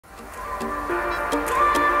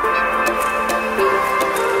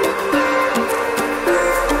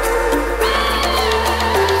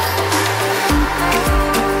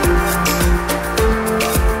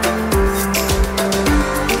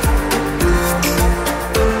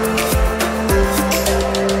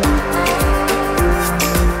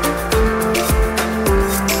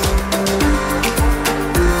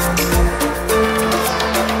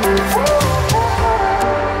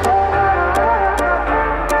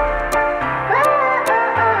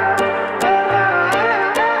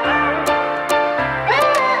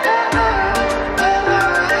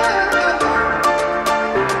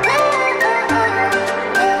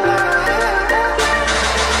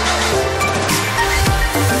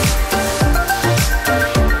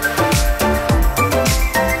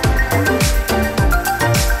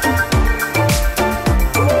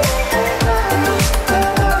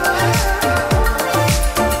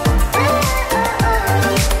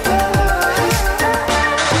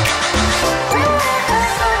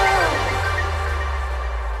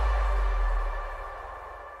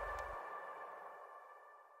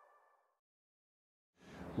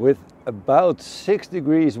with about 6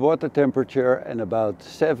 degrees water temperature and about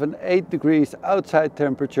 7-8 degrees outside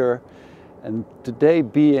temperature. And today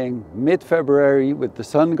being mid-February with the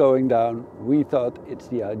sun going down, we thought it's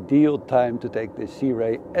the ideal time to take this Sea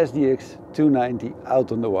Ray SDX 290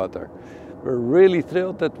 out on the water. We're really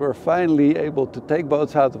thrilled that we're finally able to take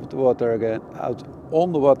boats out of the water again, out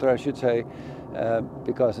on the water I should say,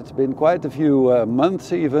 because it's been quite a few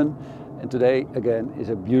months even, and today again is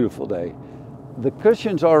a beautiful day. The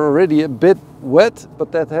cushions are already a bit wet,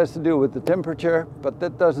 but that has to do with the temperature, but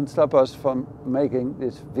that doesn't stop us from making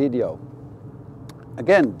this video.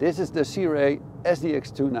 Again, this is the Sea Ray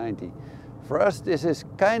SDX 290. For us this is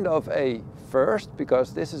kind of a first,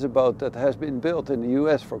 because this is a boat that has been built in the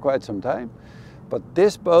US for quite some time. But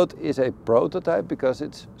this boat is a prototype because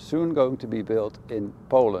it's soon going to be built in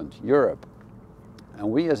Poland, Europe. And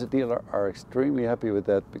we as a dealer are extremely happy with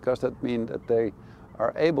that, because that means that they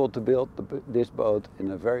are able to build this boat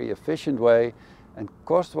in a very efficient way. And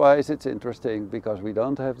cost-wise it's interesting because we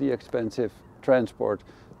don't have the expensive transport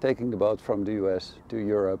taking the boat from the US to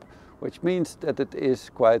Europe, which means that it is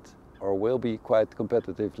quite, or will be quite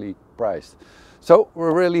competitively priced. So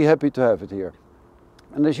we're really happy to have it here.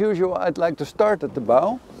 And as usual, I'd like to start at the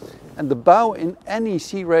bow. And the bow in any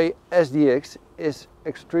Sea Ray SDX is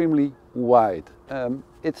extremely wide.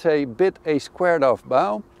 It's a bit a squared off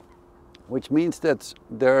bow, which means that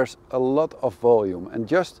there's a lot of volume. And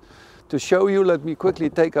just to show you, let me quickly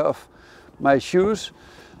take off my shoes.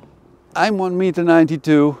 I'm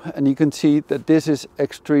 1.92 m and you can see that this is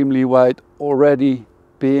extremely wide already,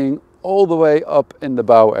 being all the way up in the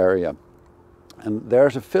bow area. And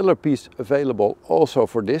there's a filler piece available also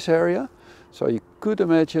for this area. So you could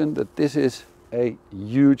imagine that this is a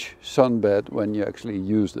huge sunbed when you actually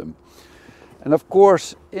use them. And of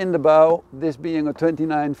course in the bow, this being a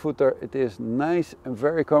 29-footer, it is nice and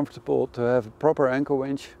very comfortable to have a proper anchor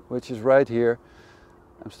winch, which is right here.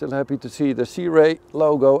 I'm still happy to see the Sea Ray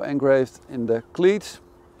logo engraved in the cleats.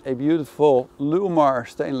 A beautiful Lumar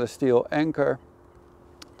stainless steel anchor.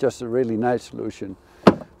 Just a really nice solution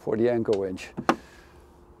for the anchor winch.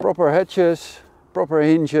 Proper hatches, proper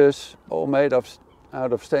hinges, all made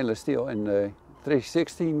out of stainless steel in the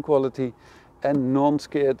 316 quality, and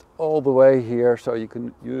non-skid all the way here, so you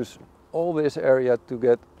can use all this area to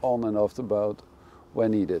get on and off the boat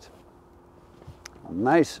when needed. A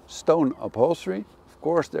nice stone upholstery. Of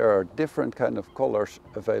course there are different kind of colors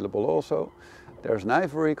available also. There's an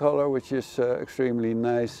ivory color, which is extremely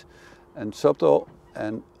nice and subtle.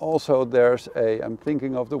 And also there's a, I'm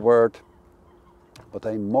thinking of the word, but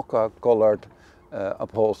a mocha colored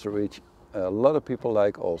upholstery, which a lot of people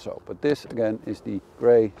like also. But this again is the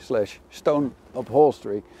grey / stone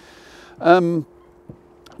upholstery.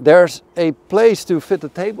 There's a place to fit a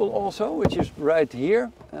table also, which is right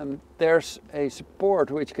here. There's a support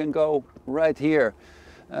which can go right here,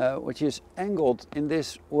 which is angled in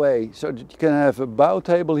this way, so that you can have a bow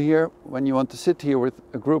table here when you want to sit here with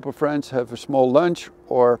a group of friends, have a small lunch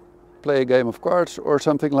or play a game of cards or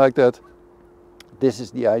something like that. This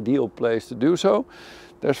is the ideal place to do so.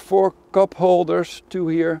 There's 4 cup holders, 2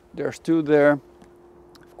 here, there's 2 there.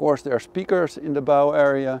 Of course there are speakers in the bow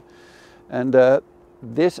area, and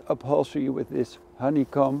this upholstery with this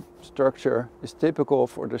honeycomb structure is typical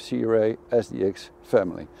for the Sea Ray SDX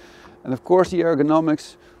family. And of course the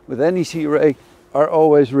ergonomics with any Sea Ray are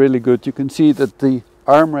always really good. You can see that the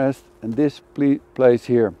armrest and this place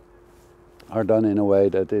here are done in a way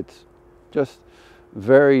that it's just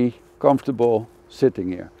very comfortable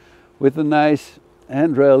sitting here. With a nice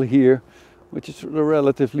handrail here, which is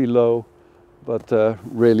relatively low, but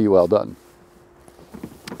really well done.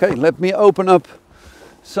 Okay, let me open up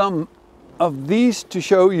some of these to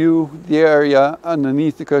show you the area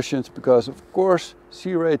underneath the cushions, because of course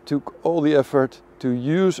Sea Ray took all the effort to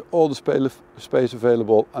use all the space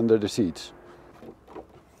available under the seats.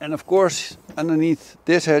 And of course underneath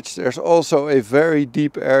this hatch there's also a very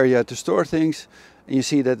deep area to store things, and you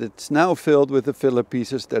see that it's now filled with the filler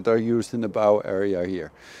pieces that are used in the bow area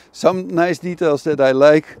here. Some nice details that I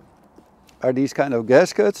like are these kind of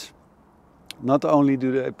gaskets. Not only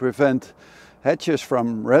do they prevent hatches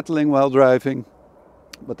from rattling while driving,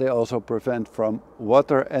 but they also prevent from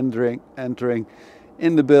water entering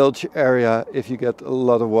in the bilge area if you get a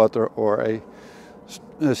lot of water or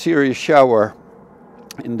a serious shower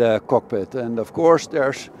in the cockpit. And of course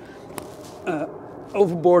there's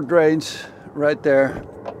overboard drains right there,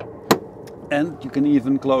 and you can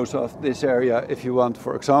even close off this area if you want.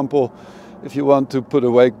 For example, if you want to put a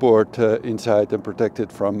wakeboard inside and protect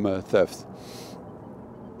it from theft.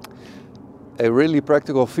 A really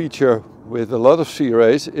practical feature with a lot of Sea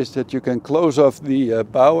Rays is that you can close off the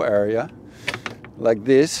bow area like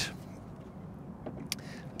this.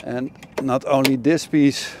 And not only this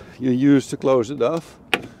piece you use to close it off,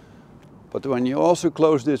 but when you also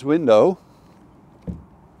close this window,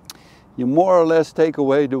 you more or less take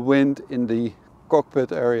away the wind in the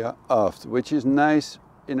cockpit area aft, which is nice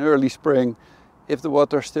in early spring if the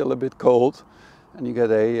water's still a bit cold and you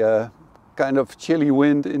get a kind of chilly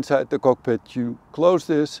wind inside the cockpit. You close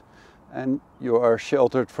this and you are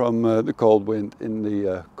sheltered from the cold wind in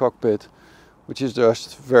the cockpit, which is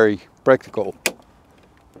just very practical.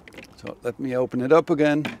 So let me open it up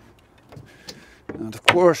again. And of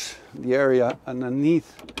course the area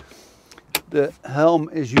underneath the helm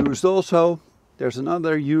is used also. There's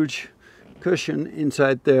another huge cushion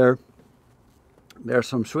inside there. There's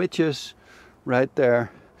some switches right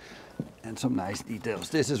there and some nice details.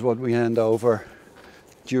 This is what we hand over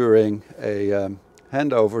during a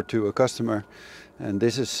handover to a customer, and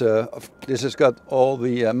this has got all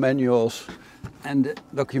the manuals and the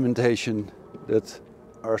documentation that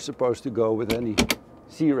are supposed to go with any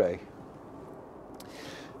Sea Ray.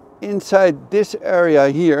 Inside this area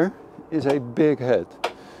here is a big head.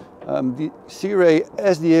 The Sea Ray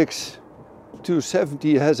SDX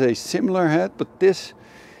 270 has a similar head, but this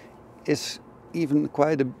is even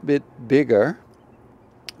quite a bit bigger.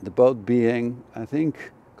 The boat being, I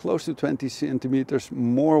think, close to 20 centimeters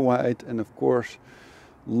more wide, and of course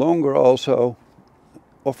longer also,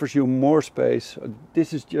 offers you more space.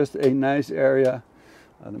 This is just a nice area.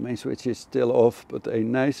 The main switch is still off, but a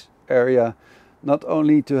nice area not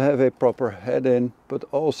only to have a proper head in, but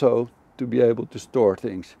also to be able to store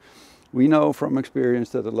things. We know from experience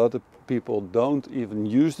that a lot of people don't even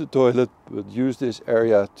use the toilet, but use this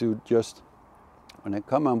area to just, when they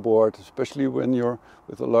come on board, especially when you're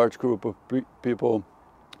with a large group of people,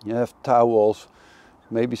 you have towels,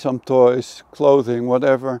 maybe some toys, clothing,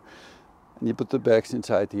 whatever, and you put the bags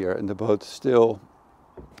inside here, and the boat still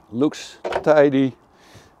looks tidy,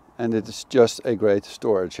 and it is just a great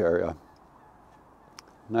storage area.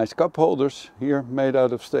 Nice cup holders here made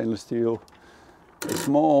out of stainless steel. A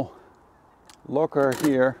small locker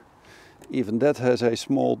here. Even that has a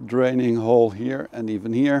small draining hole here, and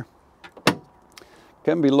even here.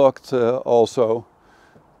 Can be locked also.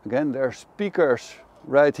 Again, there are speakers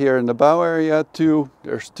right here in the bow area too.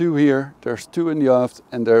 There's two here, there's two in the aft,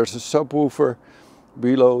 and there's a subwoofer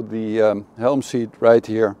below the helm seat right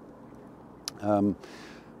here.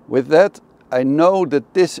 With that, I know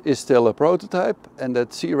that this is still a prototype and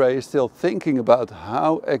that Sea Ray is still thinking about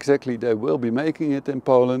how exactly they will be making it in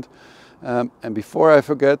Poland. And before I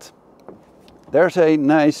forget, there's a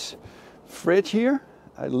nice fridge here.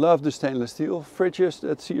 I love the stainless steel fridges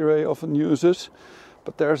that Sea Ray often uses.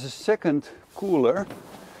 But there's a second cooler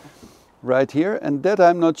right here, and that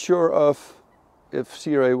I'm not sure of if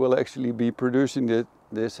Sea Ray will actually be producing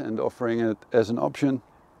this and offering it as an option,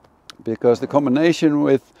 because the combination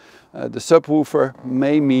with the subwoofer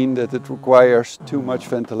may mean that it requires too much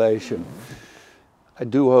ventilation. I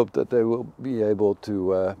do hope that they will be able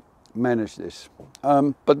to manage this.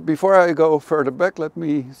 But before I go further back, let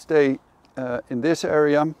me stay in this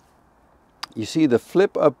area. You see the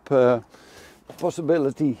flip up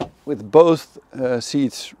possibility with both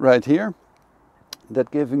seats right here, that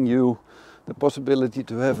giving you the possibility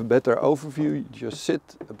to have a better overview. You just sit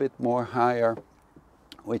a bit more higher,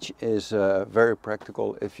 which is very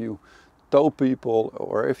practical if you tow people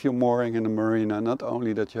or if you're mooring in a marina. Not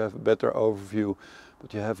only that you have a better overview,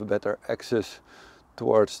 but you have a better access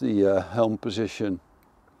towards the helm position.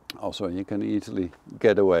 Also, you can easily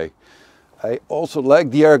get away. I also like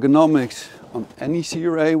the ergonomics on any Sea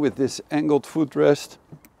Ray with this angled footrest.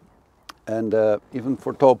 And even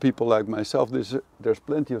for tall people like myself, there's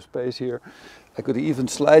plenty of space here. I could even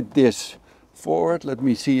slide this forward. Let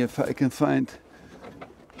me see if I can find,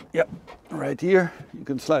 yeah, right here. You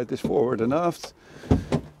can slide this forward and aft.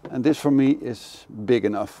 And this for me is big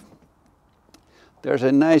enough. There's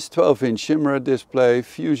a nice 12-inch shimmer display,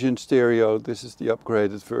 fusion stereo. This is the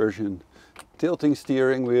upgraded version. Tilting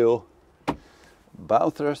steering wheel. Bow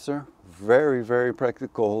thruster, very, very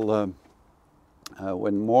practical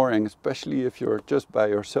when mooring, especially if you're just by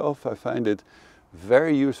yourself. I find it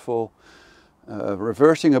very useful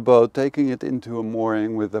reversing a boat, taking it into a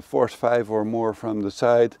mooring with a force 5 or more from the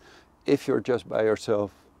side. If you're just by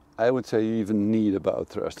yourself, I would say you even need a bow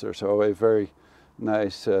thruster. So a very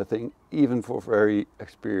nice thing, even for very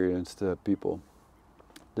experienced people.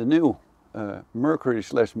 The new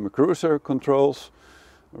Mercury/Macruiser controls.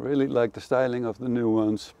 I really like the styling of the new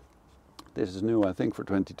ones. This is new, I think, for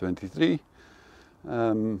 2023.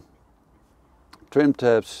 Trim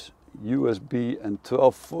tabs, USB and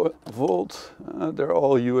 12 volt. They're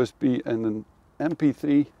all USB and an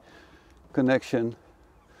MP3 connection.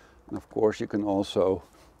 And of course you can also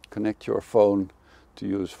connect your phone to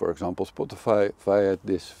use, for example, Spotify via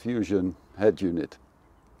this Fusion head unit.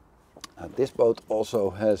 This boat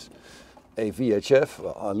also has a VHF,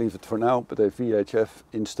 well, I'll leave it for now, but a VHF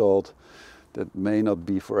installed. That may not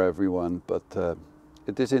be for everyone, but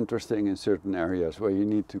it is interesting in certain areas where you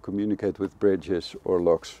need to communicate with bridges or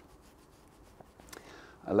locks.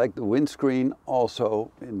 I like the windscreen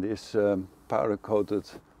also in this powder coated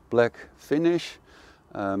black finish.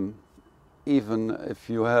 Even if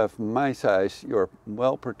you have my size, you're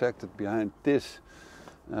well protected behind this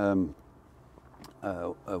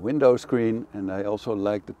window screen, and I also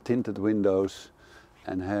like the tinted windows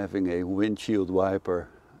and having a windshield wiper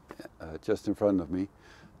just in front of me.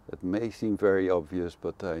 That may seem very obvious,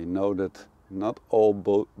 but I know that not all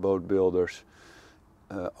boat builders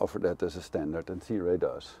offer that as a standard, and Sea Ray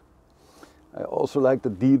does. I also like the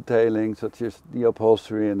detailing, such as the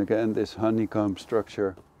upholstery, and again this honeycomb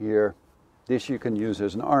structure here. This you can use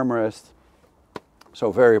as an armrest,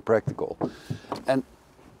 so very practical. And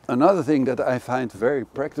another thing that I find very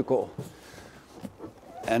practical,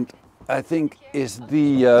 and I think is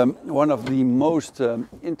the one of the most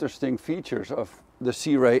interesting features of the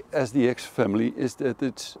Sea Ray SDX family, is that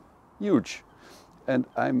it's huge. And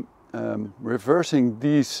I'm reversing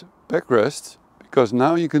these backrests because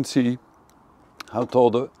now you can see how tall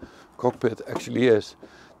the cockpit actually is.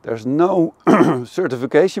 There's no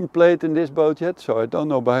certification plate in this boat yet, so I don't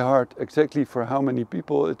know by heart exactly for how many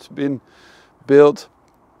people it's been built.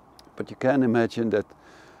 But you can imagine that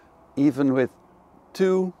even with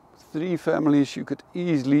 2-3 families, you could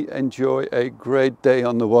easily enjoy a great day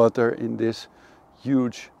on the water in this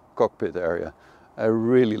huge cockpit area. I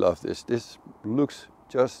really love this. This looks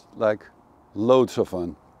just like loads of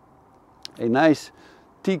fun. A nice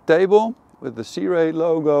teak table with the Sea Ray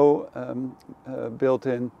logo built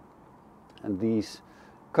in, and these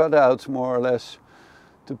cutouts more or less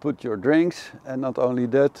to put your drinks. And not only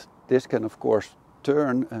that, this can of course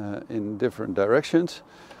turn in different directions.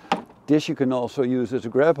 This you can also use as a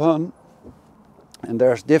grab on, and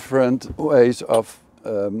there's different ways of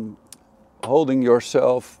holding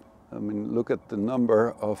yourself. I mean, look at the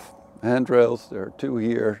number of handrails. There are 2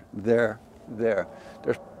 here, there.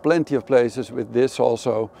 There's plenty of places with this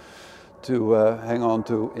also to hang on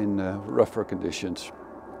to in rougher conditions.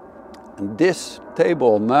 And this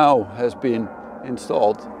table now has been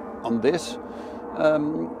installed on this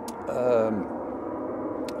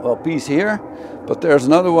piece here, but there's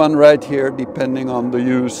another one right here. Depending on the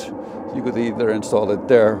use, you could either install it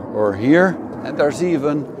there or here. And there's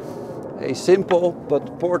even a simple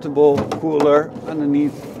but portable cooler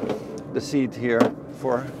underneath the seat here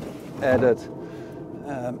for added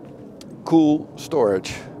cool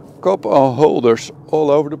storage. Cup holders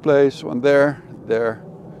all over the place, one there,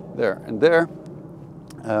 and there.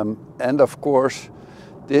 And of course,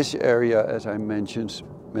 this area, as I mentioned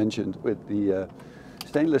with the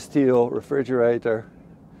stainless steel refrigerator,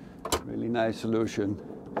 really nice solution.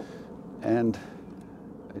 And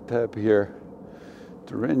a tab here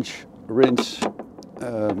to rinse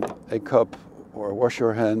a cup or wash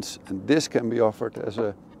your hands. And this can be offered as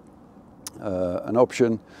an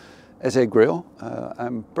option as a grill.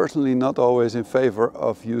 I'm personally not always in favor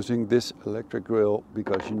of using this electric grill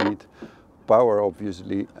because you need power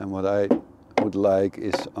obviously, and what I would like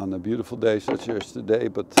is on a beautiful day such as today,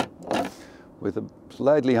 but with a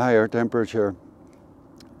slightly higher temperature,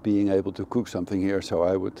 being able to cook something here. So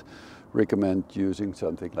I would recommend using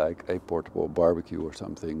something like a portable barbecue or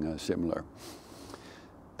something similar.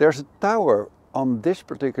 There's a tower on this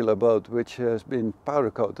particular boat which has been powder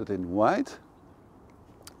coated in white.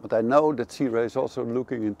 But I know that Sea Ray is also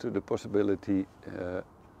looking into the possibility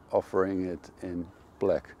offering it in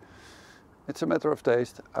black. It's a matter of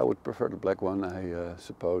taste. I would prefer the black one, I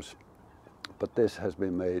suppose. But this has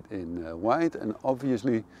been made in white, and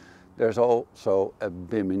obviously there's also a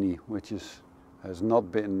bimini which has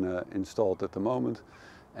not been installed at the moment,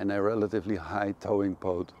 and a relatively high towing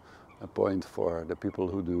point for the people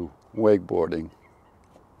who do wakeboarding.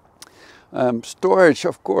 Storage,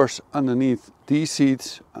 of course, underneath these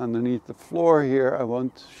seats, underneath the floor here. I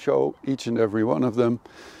won't show each and every one of them,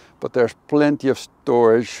 but there's plenty of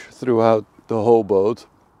storage throughout the whole boat.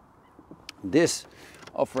 This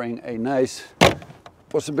offering a nice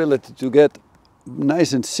possibility to get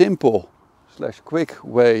nice and simple / quick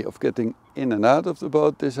way of getting in and out of the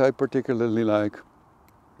boat. This I particularly like.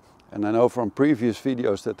 And I know from previous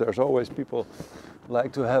videos that there's always people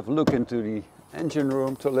like to have a look into the engine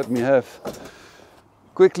room, so let me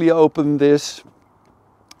quickly open this.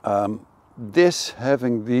 This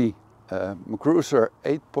having the Cruiser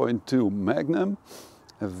 8.2 Magnum,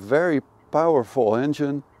 a very powerful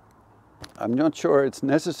engine. I'm not sure it's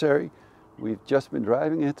necessary. We've just been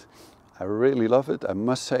driving it. I really love it. I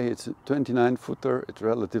must say it's a 29 footer. It's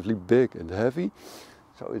relatively big and heavy,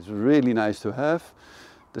 so it's really nice to have.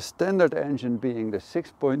 The standard engine being the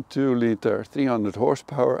 6.2 liter 300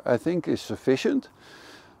 horsepower I think is sufficient,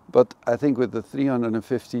 but I think with the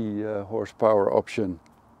 350 horsepower option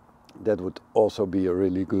that would also be a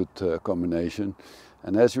really good combination.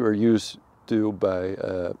 And as you are used to by,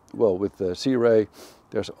 well, with the Sea Ray,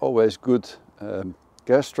 there's always good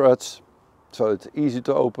gas struts, so it's easy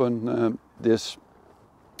to open this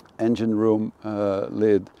engine room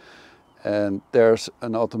lid. And there's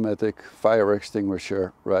an automatic fire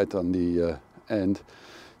extinguisher right on the end.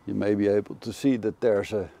 You may be able to see that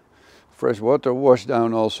there's a freshwater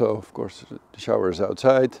washdown also. Of course, the shower is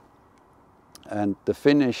outside. And the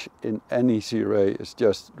finish in any Sea Ray is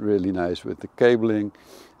just really nice, with the cabling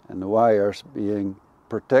and the wires being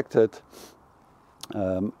protected.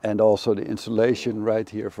 And also the insulation right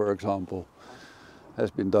here, for example,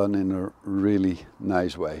 has been done in a really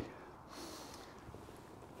nice way.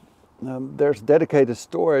 There's dedicated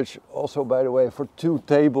storage also, by the way, for 2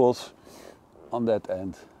 tables on that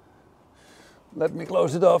end. Let me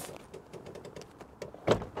close it off.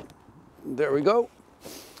 There we go.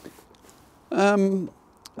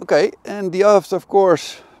 Okay, and the aft, of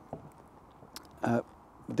course,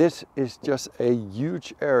 this is just a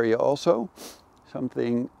huge area also.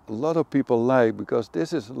 Something a lot of people like, because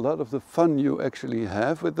this is a lot of the fun you actually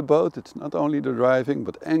have with the boat. It's not only the driving,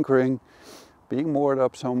 but anchoring, being moored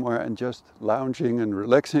up somewhere and just lounging and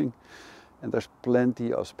relaxing. And there's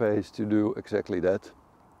plenty of space to do exactly that,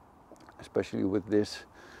 especially with this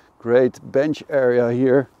great bench area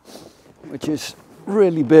here, which is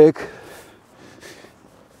really big.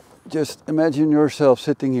 Just imagine yourself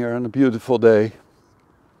sitting here on a beautiful day.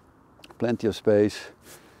 Plenty of space.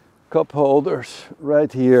 Cup holders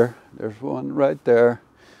right here. There's one right there.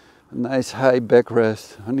 A nice high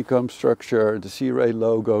backrest, honeycomb structure, the Sea Ray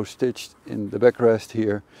logo stitched in the backrest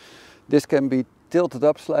here. This can be tilted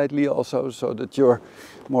up slightly also, so that you're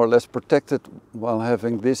more or less protected while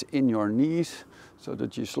having this in your knees, so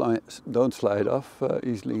that you don't slide off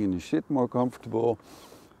easily and you sit more comfortable.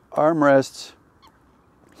 Armrests,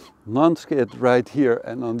 non-skid right here,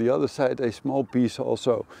 and on the other side a small piece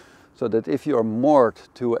also, so that if you're moored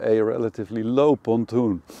to a relatively low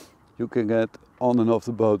pontoon, you can get on and off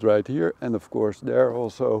the boat right here. And of course there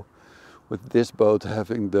also, with this boat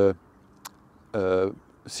having the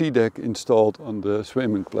sea deck installed on the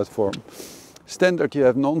swimming platform. Standard you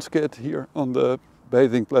have non-skid here on the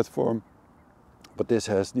bathing platform, but this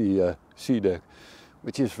has the sea deck,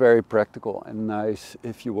 which is very practical and nice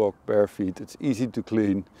if you walk bare feet. It's easy to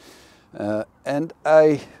clean. And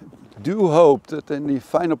I do hope that in the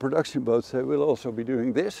final production boats they will also be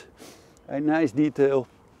doing this. A nice detail.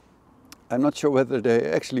 I'm not sure whether they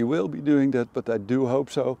actually will be doing that, but I do hope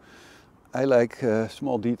so. I like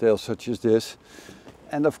small details such as this.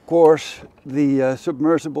 And of course the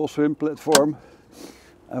submersible swim platform.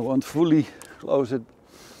 I won't fully close it,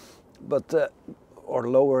 but or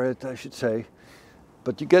lower it I should say.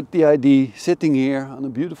 But you get the idea, sitting here on a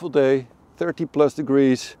beautiful day, 30 plus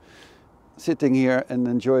degrees, sitting here and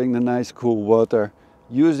enjoying the nice cool water,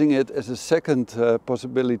 using it as a second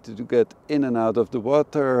possibility to get in and out of the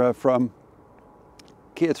water from.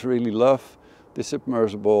 Kids really love the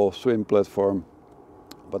submersible swim platform,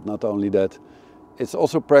 but not only that, it's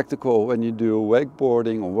also practical when you do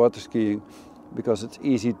wakeboarding or water skiing, because it's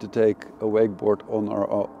easy to take a wakeboard on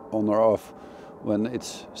or off when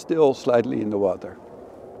it's still slightly in the water.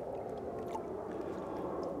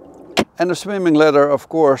 And the swimming ladder, of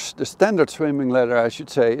course, the standard swimming ladder I should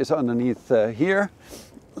say, is underneath here.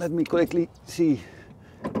 Let me quickly see.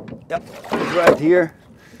 Yep, it's right here.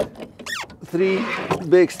 3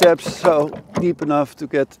 big steps, so deep enough to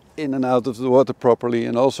get in and out of the water properly,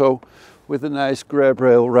 and also with a nice grab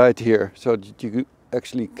rail right here, so that you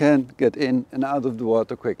actually can get in and out of the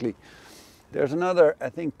water quickly. There's another, I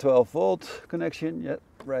think 12-volt connection, yeah,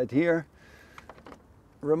 right here.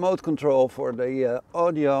 Remote control for the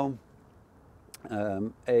audio,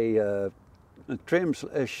 a trim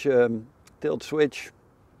 / tilt switch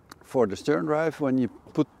for the stern drive. When you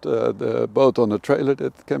put the boat on a trailer,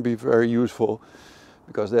 that can be very useful,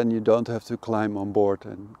 because then you don't have to climb on board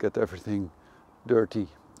and get everything dirty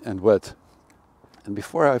and wet. And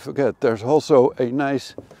before I forget, there's also a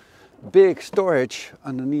nice big storage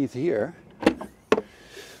underneath here.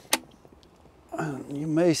 You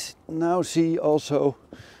may now see also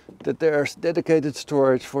that there's dedicated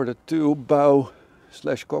storage for the 2 bow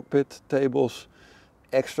 / cockpit tables,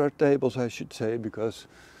 extra tables I should say, because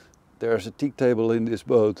there's a teak table in this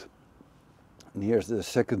boat And here's the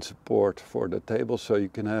second support for the table, so you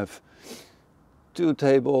can have two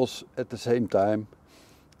tables at the same time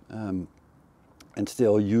and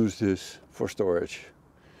still use this for storage.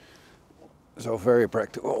 So very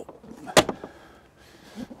practical.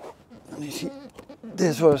 And you see,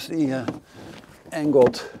 this was the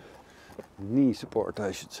angled knee support,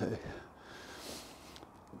 I should say.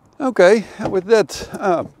 Okay, and with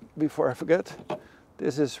that, before I forget,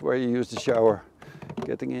 this is where you use the shower,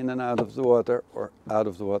 getting in and out of the water, or out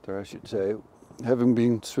of the water I should say. Having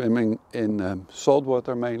been swimming in salt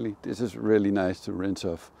water mainly, this is really nice to rinse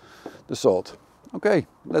off the salt. Okay,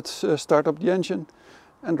 let's start up the engine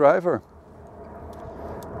and drive her.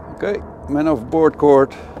 Okay, man overboard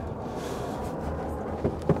cord.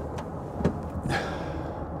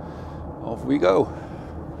 Off we go.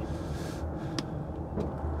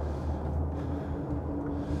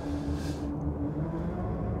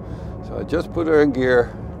 So I just put her in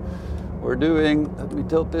gear. We're doing, let me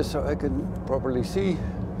tilt this so I can properly see,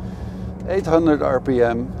 800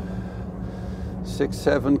 RPM,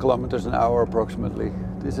 6-7 kilometers an hour approximately.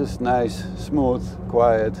 This is nice, smooth,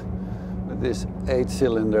 quiet with this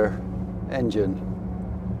 8-cylinder engine.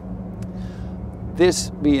 This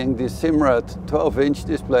being the Simrad 12-inch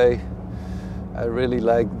display, I really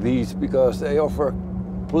like these because they offer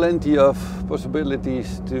plenty of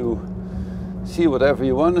possibilities to see whatever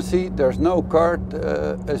you want to see. There's no card,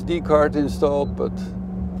 SD card installed, but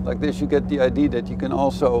like this you get the idea that you can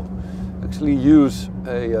also actually use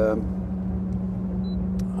a,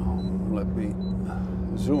 let me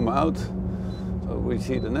zoom out so we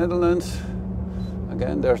see the Netherlands.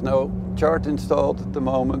 Again, there's no chart installed at the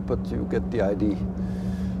moment, but you get the idea.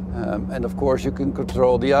 And of course you can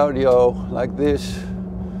control the audio like this,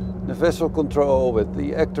 the vessel control with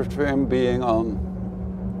the active trim being on.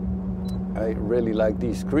 I really like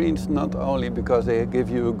these screens, not only because they give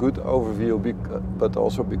you a good overview, but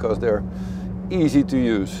also because they're easy to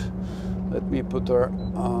use. Let me put her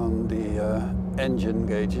on the engine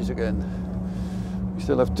gauges again. We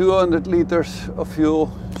still have 200 liters of fuel,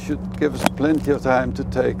 should give us plenty of time to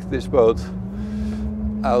take this boat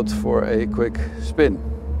out for a quick spin.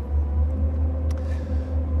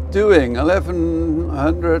 Doing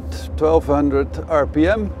 1100, 1200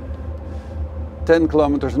 RPM. 10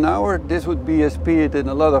 kilometers an hour. This would be a speed in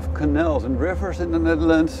a lot of canals and rivers in the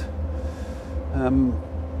Netherlands.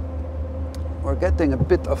 We're getting a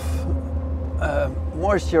bit of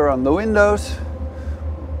moisture on the windows,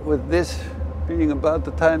 with this being about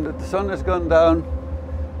the time that the sun has gone down,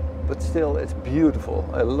 but still it's beautiful.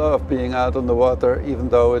 I love being out on the water, even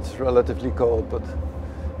though it's relatively cold, but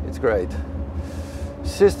it's great.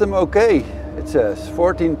 System okay, it says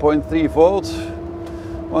 14.3 volts.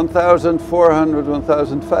 1400,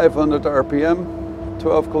 1500 RPM,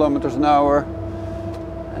 12 kilometers an hour.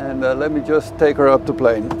 And let me just take her up to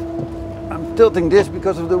plane. I'm tilting this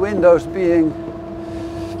because of the windows being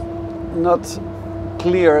not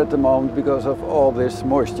clear at the moment because of all this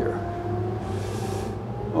moisture.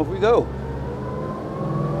 Off we go.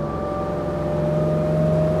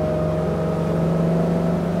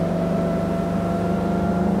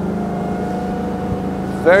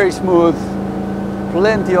 Very smooth.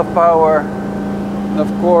 Plenty of power, and of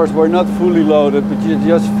course we're not fully loaded, but you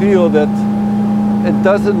just feel that it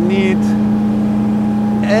doesn't need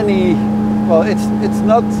any, well, it's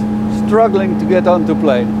not struggling to get onto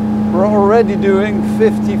plane. We're already doing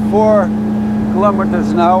 54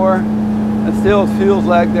 kilometers an hour and still it feels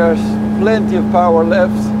like there's plenty of power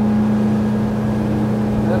left.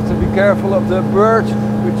 You have to be careful of the birds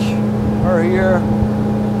which are here.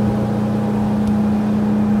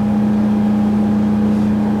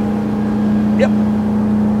 Yep,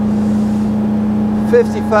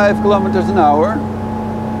 55 kilometers an hour.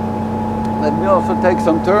 Let me also take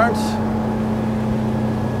some turns.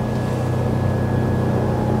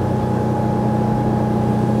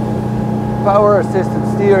 Power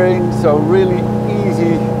assisted steering, so really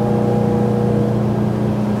easy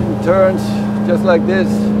in turns, just like this.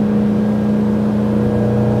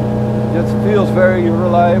 Just feels very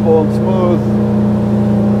reliable and smooth.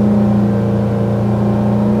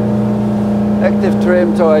 Active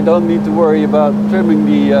trim, so I don't need to worry about trimming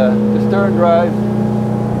the stern drive.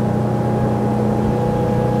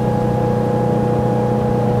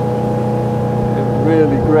 A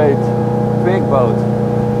really great big boat.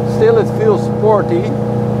 Still it feels sporty.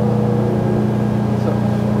 So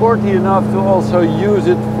sporty enough to also use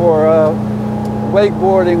it for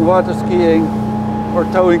wakeboarding, water skiing, or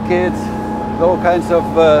towing kids. All kinds of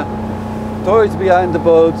toys behind the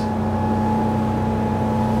boat.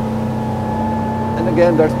 And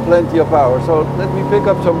again, there's plenty of power. So let me pick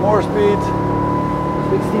up some more speed.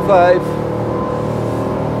 65.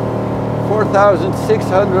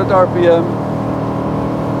 4,600 RPM,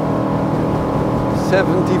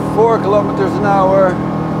 74 kilometers an hour.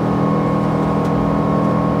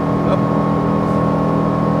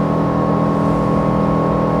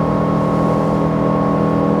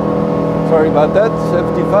 Sorry about that,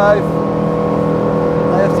 75.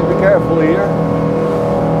 I have to be careful here.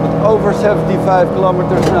 But over 75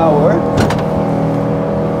 kilometers an hour.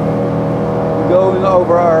 Going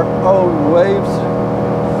over our own waves.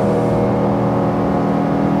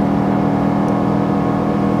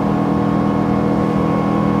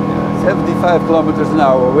 75 kilometers an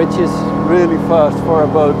hour, which is really fast for a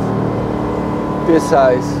boat this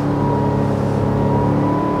size.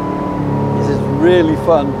 This is really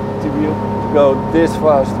fun to be able to go this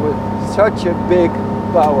fast with such a big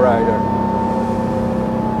bow rider.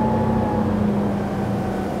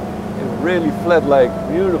 It's really flat like,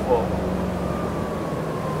 beautiful.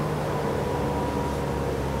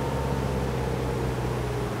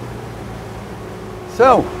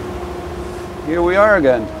 So, here we are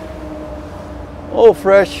again. All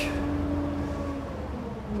fresh,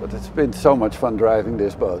 but it's been so much fun driving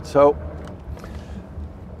this boat. So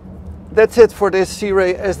that's it for this Sea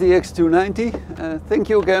Ray SDX 290. Thank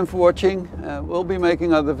you again for watching. We'll be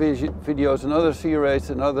making other videos on other Sea Rays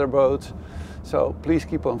and other boats, so please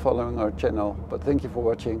keep on following our channel. But thank you for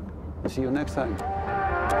watching. See you next time.